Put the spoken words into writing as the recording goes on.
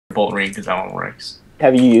bolt ring because that one works.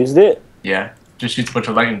 Have you used it? Yeah, just shoots a bunch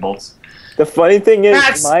of lightning bolts. The funny thing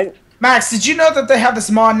is, Max, did you know that they have this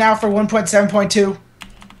mod now for 1.7.2?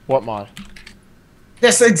 What mod?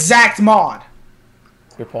 This exact mod.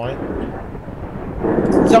 Good point.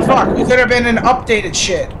 So fuck, it could have been an updated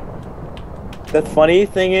shit. The funny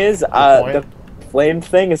thing is, the flame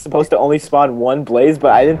thing is supposed to only spawn one blaze,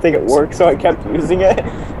 but I didn't think it worked, so I kept using it.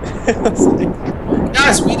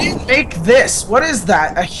 Guys, we didn't make this. What is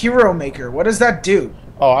that? A hero maker. What does that do?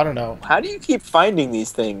 Oh, I don't know. How do you keep finding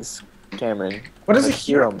these things, Cameron? What is a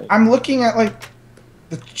hero maker? I'm looking at, like,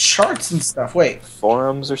 the charts and stuff. Wait.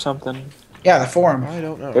 Forums or something? Yeah, the forum. I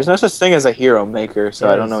don't know. There's no such thing as a hero maker, so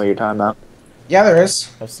I don't know what you're talking about. Yeah, there is.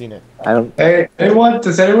 I've seen it. I don't. Hey,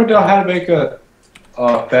 does anyone know how to make a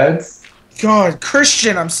fence? God,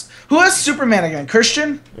 Christian, who has Superman again?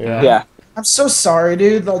 Christian? Yeah. I'm so sorry,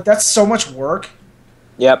 dude. Like, that's so much work.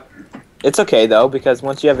 Yep. It's okay though, because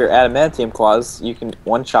once you have your adamantium claws, you can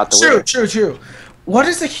one-shot the winner. True. What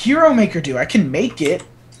does a hero maker do? I can make it.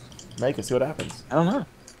 Make it, see what happens. I don't know.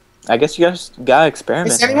 I guess you guys gotta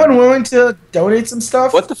experiment. Is anyone willing to donate some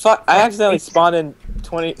stuff? What the fuck? I accidentally spawned in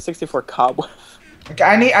 64 cobweb. Like,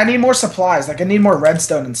 I need more supplies. Like, I need more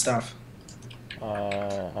redstone and stuff.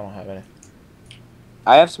 I don't have any.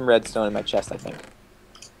 I have some redstone in my chest, I think.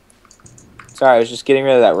 Sorry, I was just getting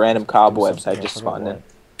rid of that random cobwebs I just spawned in.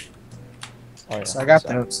 Oh, yeah. So I got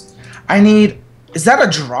those. I need... Is that a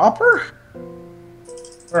dropper?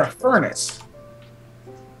 Or a furnace?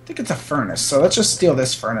 I think it's a furnace, so let's just steal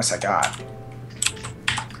this furnace I got.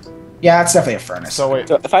 Yeah, it's definitely a furnace. So wait.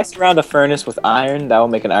 So if I surround a furnace with iron, that will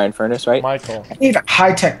make an iron furnace, right? Michael. I need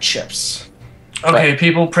high-tech chips. Okay,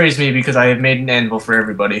 people praise me because I have made an anvil for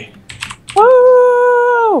everybody.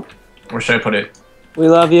 Woo! Where should I put it? We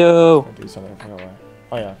love you. I'll do something.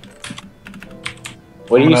 Oh yeah.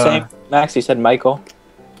 What are you saying, Max? You said Michael.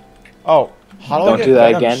 Oh, how do I Don't get do that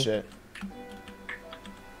venom again. Shit?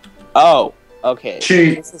 Oh, okay.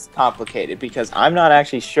 Cheat. This is complicated because I'm not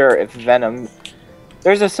actually sure if Venom...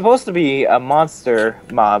 There's supposed to be a monster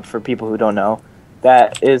mob, for people who don't know,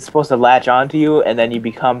 that is supposed to latch onto you and then you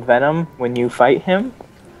become Venom when you fight him.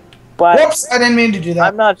 But Whoops, I didn't mean to do that.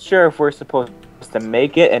 I'm not sure if we're supposed to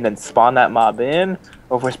make it and then spawn that mob in,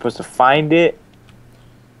 or if we're supposed to find it.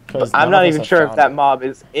 I'm not even sure if that mob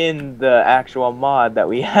is in the actual mod that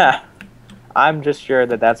we have. I'm just sure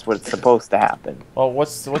that that's what's supposed to happen. Well,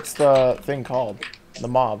 what's the thing called? The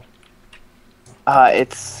mob.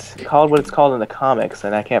 It's called what it's called in the comics,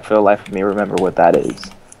 and I can't for the life of me remember what that is.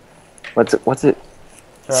 What's it?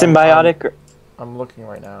 Symbiotic? I'm looking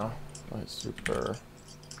right now. Super.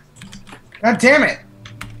 God damn it.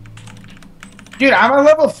 Dude, I'm at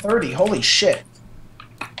level 30. Holy shit.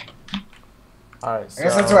 Alright, so... I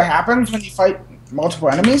guess that's what happens when you fight multiple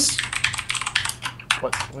enemies.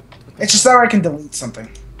 What It's just that I can delete something.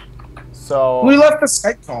 So... We left the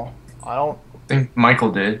Skype call. I don't... I think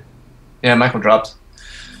Michael did. Yeah, Michael dropped.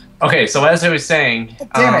 Okay, so as I was saying,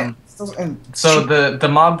 Damn it. so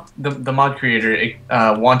the mod creator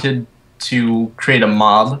wanted to create a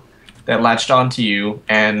mob that latched onto you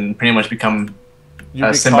and pretty much become a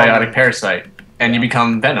symbiotic parasite, and you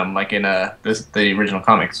become Venom, like in the original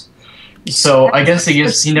comics. So I guess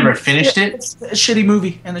he never finished it. It's a shitty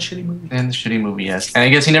movie, and a shitty movie. And the shitty movie, yes. And I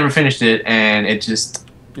guess he never finished it, and it's just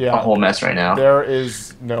a whole mess right now. There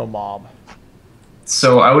is no mob.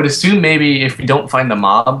 So I would assume maybe if we don't find the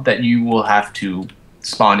mob, that you will have to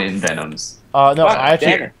spawn in Venoms. No,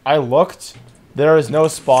 I looked. There is no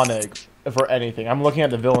spawn egg for anything. I'm looking at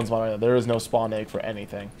the villains one right now. There is no spawn egg for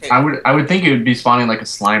anything. I would think it would be spawning like a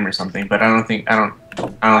slime or something, but I don't think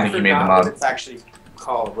you made the mob. It's actually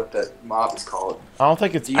called what the mob is called. I don't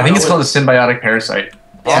think it's. I think it's called a symbiotic parasite.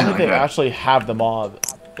 I don't think they actually have the mob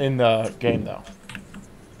in the game though.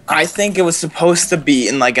 I think it was supposed to be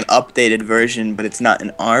in like an updated version, but it's not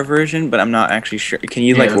in our version. But I'm not actually sure. Can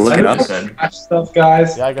you like look it up? Trash stuff,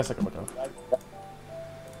 guys. Yeah, I guess I can look it up.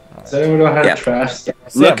 Does anyone know how to trash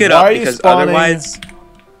stuff? Look it up because otherwise.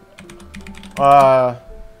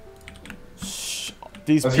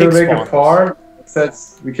 These I was pig gonna make a spawners. farm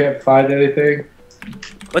since we can't find anything.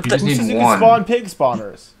 What You the? just Who says need you can one. spawn pig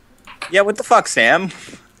spawners? Yeah, what the fuck, Sam?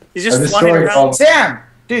 He's I'm just flying destroying around. all- Sam!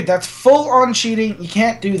 Dude, that's full-on cheating. You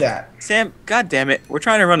can't do that. Sam, god damn it, we're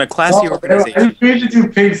trying to run a classy I organization. didn't mean to do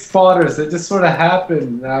pig spawners. It just sort of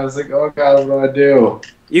happened, and I was like, "Oh god, what do I do?"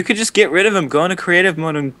 You could just get rid of them, go into creative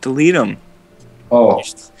mode, and delete them. Oh,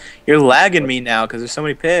 You're lagging me now because there's so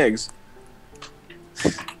many pigs.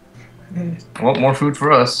 I want more food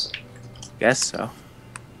for us. Guess so.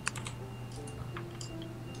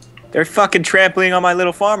 They're fucking trampling on my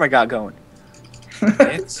little farm I got going.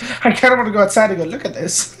 I kind of want to go outside and go look at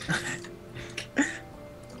this.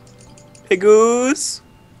 Pigoos.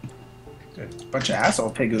 Bunch of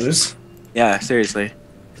asshole pigoos. Yeah, seriously.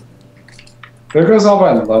 There goes all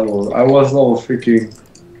my levels. I was level freaking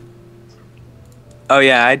Oh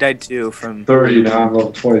yeah, I died too from 30, now I'm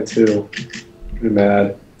level 22. Pretty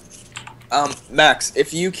mad. Max,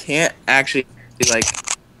 if you can't actually like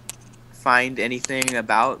find anything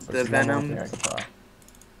about the venom, I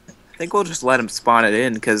think we'll just let him spawn it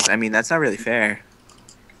in, because I mean that's not really fair.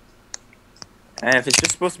 And if it's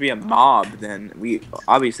just supposed to be a mob, then we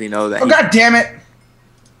obviously know that. Oh god damn it!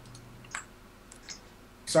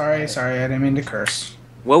 Sorry, I didn't mean to curse.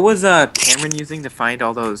 What was Cameron using to find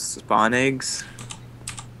all those spawn eggs?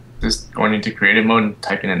 Just going into creative mode and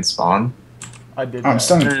typing in spawn. I did. I'm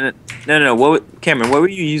still. No. Cameron, what were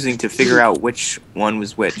you using to figure out which one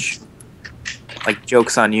was which? Like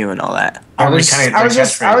joke's on you and all that. I was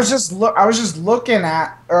just looking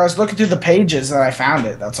through the pages that I found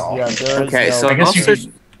it. That's all. Yeah, okay, so I guess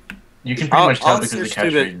you can pretty much tell I'll because of the search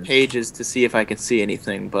through the catchphrases. pages to see if I can see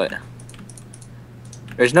anything, but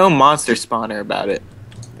there's no monster spawner about it.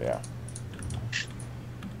 Yeah.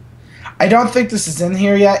 I don't think this is in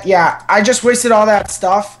here yet. Yeah, I just wasted all that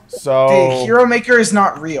stuff. So The Hero Maker is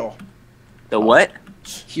not real. The what?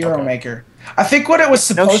 Hero Maker. I think what it was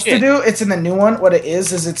supposed to do, it's in the new one. What it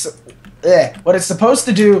is what it's supposed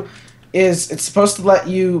to do is it's supposed to let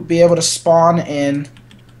you be able to spawn in,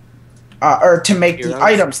 or to make Heroes? the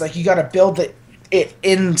items. Like you got to build it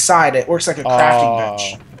inside. It works like a crafting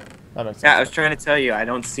bench. That makes sense. Yeah, I was trying to tell you I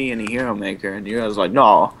don't see any Hero Maker, and you guys like,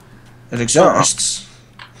 no. It exists.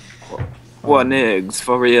 One eggs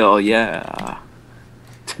for real, yeah.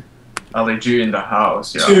 I'll let you in the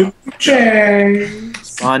house, yeah.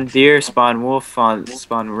 Spawn deer, spawn wolf,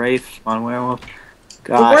 spawn wraith, spawn werewolf.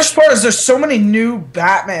 The worst part is there's so many new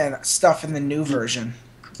Batman stuff in the new version.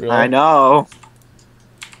 Really? I know.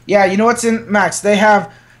 Yeah, you know what's in Max? They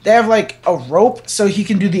have like a rope so he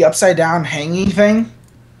can do the upside down hanging thing.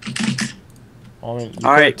 Well, I mean,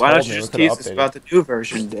 All right, why don't told you me, just we tease could've us updated. about the new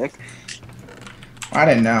version, Dick? I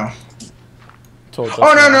didn't know. Told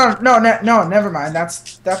Oh Justin. no, never mind.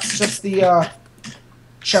 That's just the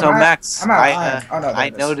So Max, I'm out of line. Oh, no, I there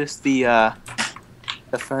it is. noticed the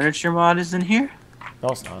furniture mod is in here. No,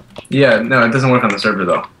 it's not. Yeah, no, it doesn't work on the server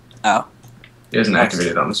though. Oh, It isn't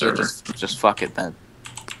activated on the server. just fuck it then.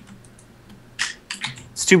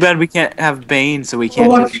 It's too bad we can't have Bane, so we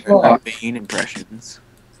can't do Bane impressions.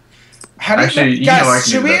 How do you Actually, you guys, know I can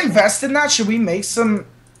should do we that. invest in that? Should we make some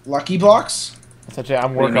lucky blocks? That's actually,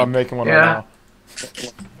 I'm working mean? on making one Yeah. right now.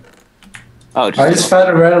 Oh, I just found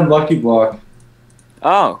a random lucky block.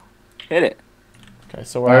 oh, hit it. Okay,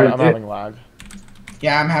 so I I'm did. having lag.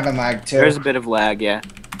 Yeah, I'm having lag too. There's a bit of lag, yeah.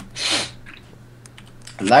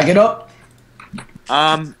 Lag it up.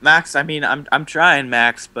 Max, I mean, I'm trying,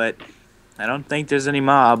 Max, but I don't think there's any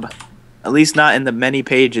mob. At least not in the many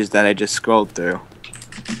pages that I just scrolled through.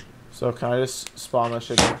 So can I just spawn my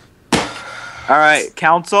shit? All right,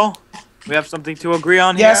 Council, we have something to agree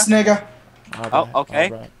on Yes, here. nigga. Oh,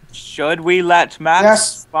 okay. Alright. Should we let Max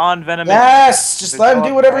Yes. spawn Venom? Yes, just let him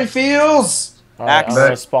do whatever he feels. Alright, I'm Max.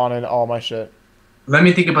 gonna spawn in all my shit. Let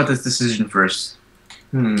me think about this decision first.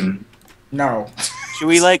 No. Should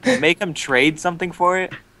we like make him trade something for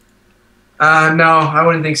it? No, I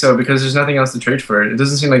wouldn't think so because there's nothing else to trade for it. It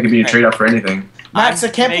doesn't seem like it'd be a Okay. trade-off for anything. Max, I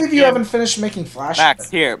I'm can't believe you making- haven't finished making Flash. Max,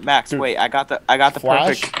 here, Max. Dude, Wait, I got the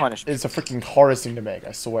Flash perfect punishment. It's the freaking hardest thing to make,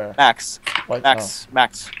 I swear. Max, What? Max.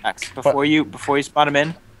 Before you spawn him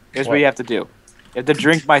in, here's what What? you have to do. You have to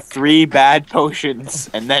drink my 3 bad potions,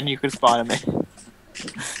 and then you can spawn him in. Oh,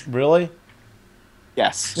 really?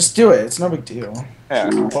 Yes. Just do it. It's no big deal. Yeah.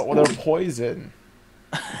 But well, they're poison.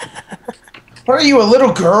 What are you, a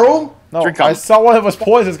little girl? No, Drink I up. saw one that was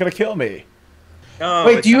poison. It's gonna kill me. No,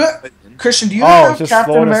 Wait, it's do you not poison. Christian, do you Oh, have it's just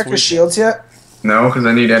Captain slow and America sweet. shields yet? No, because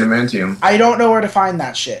I need adamantium. I don't know where to find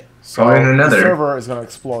that shit. So Probably in the another. server is gonna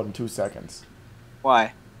explode in 2 seconds.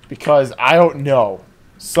 Why? Because I don't know.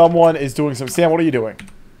 Someone is doing some. Sam, what are you doing?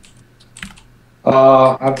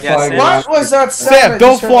 I'm Yeah, flying Sam. around. What was that sound? Sam, I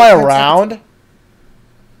don't just heard fly like 10 around.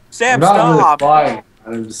 Sam, I'm not really stop. flying.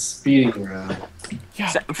 I'm just speeding around.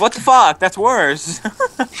 Yeah. What the fuck? That's worse.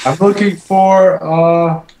 I'm looking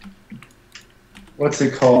for, what's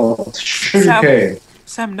it called? Sugarcane.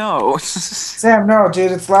 Sam, no. Sam, no,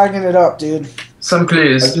 dude, it's lagging it up, dude. Some I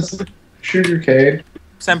clues. just sugarcane.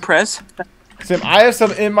 Sam, press. Sam, I have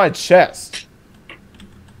some in my chest.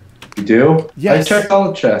 You do? Yes. I checked all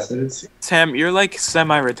the chests. I didn't see. Sam, you're like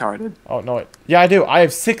semi-retarded. Oh no, wait. Yeah, I do. I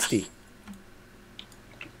have 60.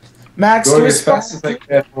 Max, Going can we as spawn? fast as I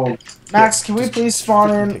can home. Max, can we please spawn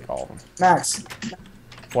in? Take all of them. Max,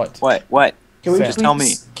 What? What? can we Sam.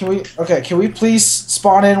 please? Tell me. Can we please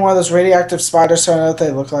spawn in one of those radioactive spiders so I know what they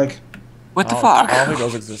look like? What the I fuck? don't think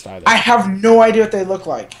those exist either. I have no idea what they look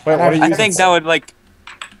like. Wait, And what are you I using think for? that would like.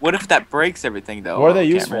 What if that breaks everything though? What are they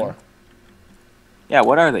used Cameron? for? Yeah,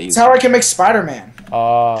 what are they It's used? how I can make Spider-Man.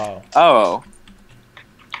 Oh. Oh.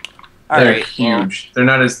 They're Alright. huge. They're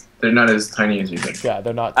not as tiny as you think. Yeah,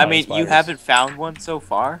 they're not. I tiny mean, you spiders. haven't found one so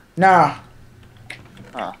far? Nah.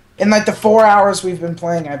 Huh. In like the 4 hours we've been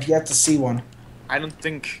playing, I've yet to see one. I don't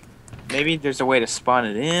think. Maybe there's a way to spawn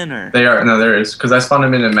it in, or. There is, because I spawned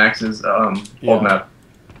them in Max's Yeah. old map.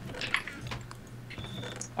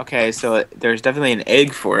 Okay, so there's definitely an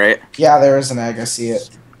egg for it. Yeah, there is an egg. I see it.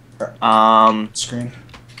 Screen.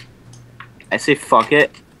 I say fuck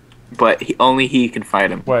it, but only he can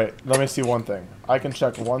fight him Wait, let me see one thing. I can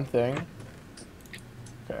check one thing.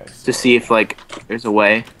 Okay. to see if like there's a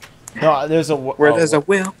way. No, there's a Where there's a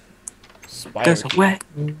will, spider. there's a way.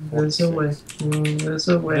 There's a way. There's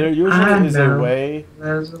a way. There usually is a way.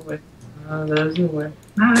 There's a way. There's a way.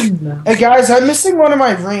 I know. Hey guys, I'm missing one of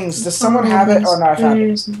my rings. Does someone have it or not have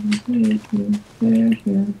it?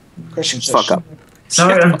 Christian, Fuck up.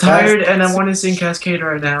 Sorry, I'm tired and I want to sing Cascade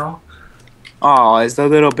right now. Oh, is the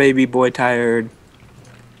little baby boy tired?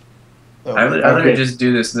 I literally just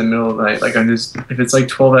do this in the middle of the night. Like if it's like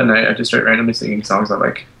 12 at night, I just start randomly singing songs I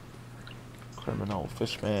like. Criminal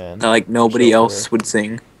fishman. That like nobody Joker. else would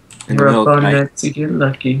sing in the We're middle up of the on night. net to get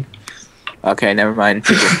lucky. Okay, never mind.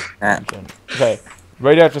 That. Okay,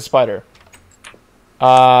 radioactive spider.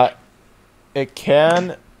 It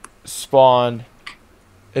can spawn.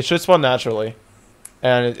 It should spawn naturally,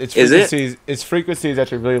 and its Is it? frequency is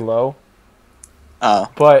actually really low. Oh,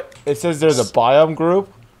 But it says there's a biome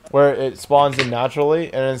group where it spawns in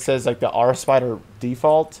naturally, and it says like the R spider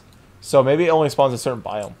default. So maybe it only spawns a certain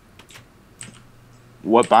biome.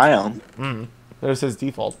 what biome? There it says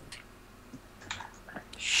default.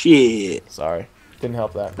 Shit. Sorry, didn't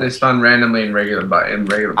help that. They spawn randomly in regular I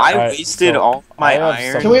Alright, wasted so all my I have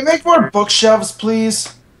iron. Can we make more bookshelves,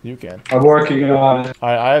 please? You can. I'm working on it.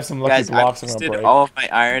 Alright, I have some lucky Guys, I blocks I'm gonna wasted break. all of my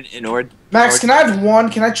iron in order. Max, can I have one?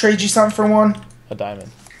 Can I trade you something for one? A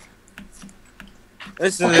diamond.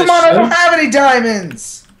 Listen Oh, to come this on, I shit. don't have any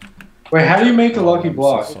diamonds. Wait, how do you make the lucky I'm so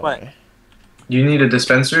block? sorry. You need a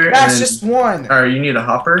dispenser, That's and just one. or you need a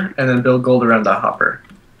hopper, and then build gold around that hopper.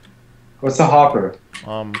 What's the hopper?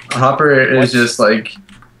 A hopper is What's- just like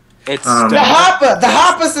It's The The hopper! The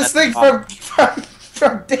hopper's this That's thing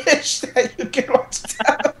from Dish that you can watch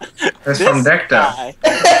down. it's from Decta. guy.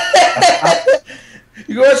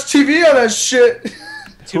 You can watch TV on that shit.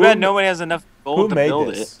 Too bad nobody has enough Who gold to made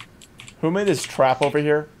build this? it. Who made this trap over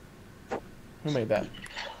here? Who made that?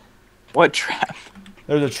 What trap?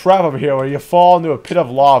 There's a trap over here where you fall into a pit of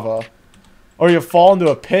lava. Or you fall into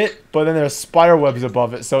a pit, but then there's spider webs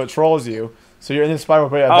above it, so it trolls you. So you're in the spider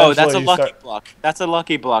web, but Oh, that's a eventually you lucky start... block. That's a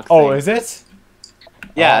lucky block thing. Oh, is it?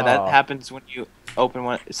 Yeah, Oh. that happens when you open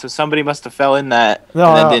one. So somebody must have fell in that No,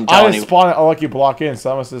 and then no, didn't tell I anyone. just spawned a lucky block in, so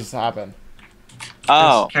that must just happen.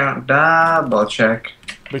 Oh, Count double check.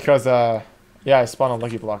 Because, yeah, I spawned a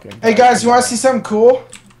lucky block in. Hey guys, you want to see something cool?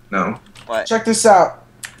 No. what? Check this out.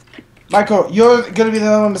 Michael, you're gonna be the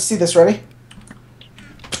only one to see this. Ready?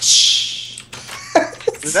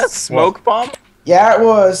 Is that smoke bomb? Yeah, it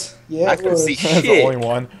was. Yeah, I it couldn't was. see That's the shit. only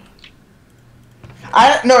one.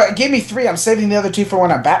 No, it gave me 3. I'm saving the other 2 for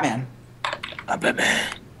when I'm Batman.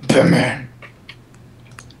 Batman.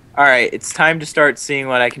 All right, it's time to start seeing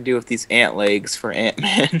what I can do with these ant legs for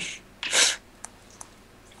Ant-Man.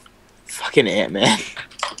 Fucking Ant-Man.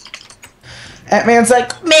 Ant-Man's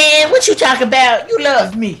like, man, what you talking about? You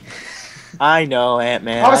love me. I know,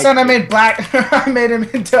 Ant-Man. All of a sudden, I made I made him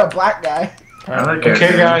into a black guy. I like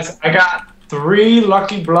Okay, it. guys, I got 3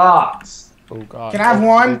 lucky blocks. Oh, God. Can I have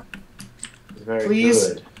one? Very Please?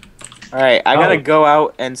 good. All right, I gotta Oh. go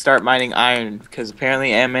out and start mining iron because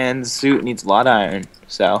apparently Ant-Man's suit needs a lot of iron.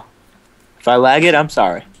 So, if I lag it, I'm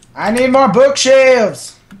sorry. I need more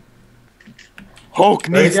bookshelves. Hulk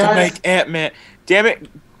Hey, needs to guys. make Ant-Man. Damn it,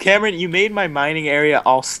 Cameron! You made my mining area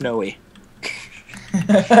all snowy.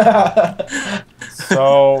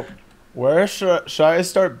 So, where should I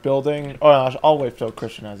start building? Oh, no, I'll wait till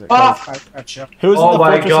Christian has it. Ah! Gotcha. Who's Oh in the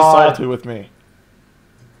my Fortress of God. Solitude with me?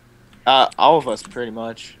 All of us, pretty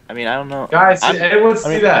much. I mean, I don't know. Guys, I'm- did anyone see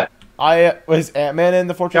mean- that? Was Ant-Man in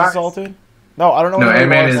the Fortress Guys. of Solitude? No, I don't know. No, where he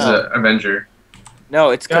Ant-Man was is now. an Avenger. No,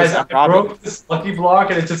 it's because Guys, I I'm Robin. broke this lucky block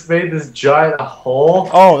and it just made this giant hole.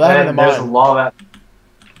 Oh, that happened and to there's mine. lava.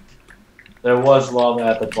 There was lava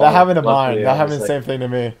at the bottom. That happened to mine. Luckily, That I happened was the same thing to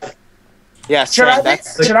me. Yeah, Should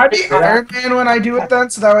same. I be Iron Man when I do it then?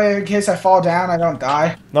 So that way, in case I fall down, I don't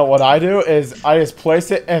die. No, what I do is I just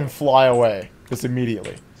place it and fly away just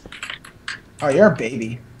immediately. Oh, you're a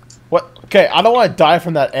baby. What? Okay, I don't want to die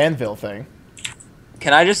from that anvil thing.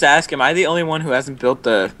 Can I just ask, am I the only one who hasn't built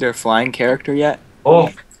their flying character yet? Oh,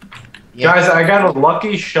 Yeah. guys, I got a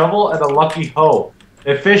lucky shovel and a lucky hoe.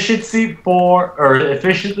 Efficiency 4 or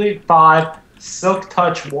efficiency 5, silk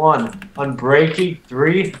touch 1, unbreaking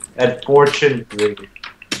 3, and fortune 3.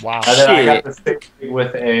 Wow. And then I got Shit. the same thing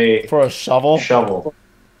with a For a shovel? shovel.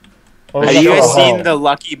 Or Have is you that guys for a hoe? seen the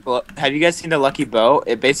lucky bow? Have you guys seen the lucky bow?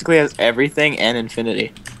 It basically has everything and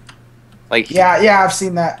infinity. Like Yeah, I've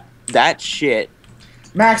seen that. that shit.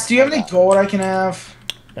 Max, do you have any gold I can have?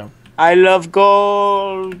 I love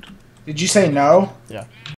gold. Did you say no? Yeah.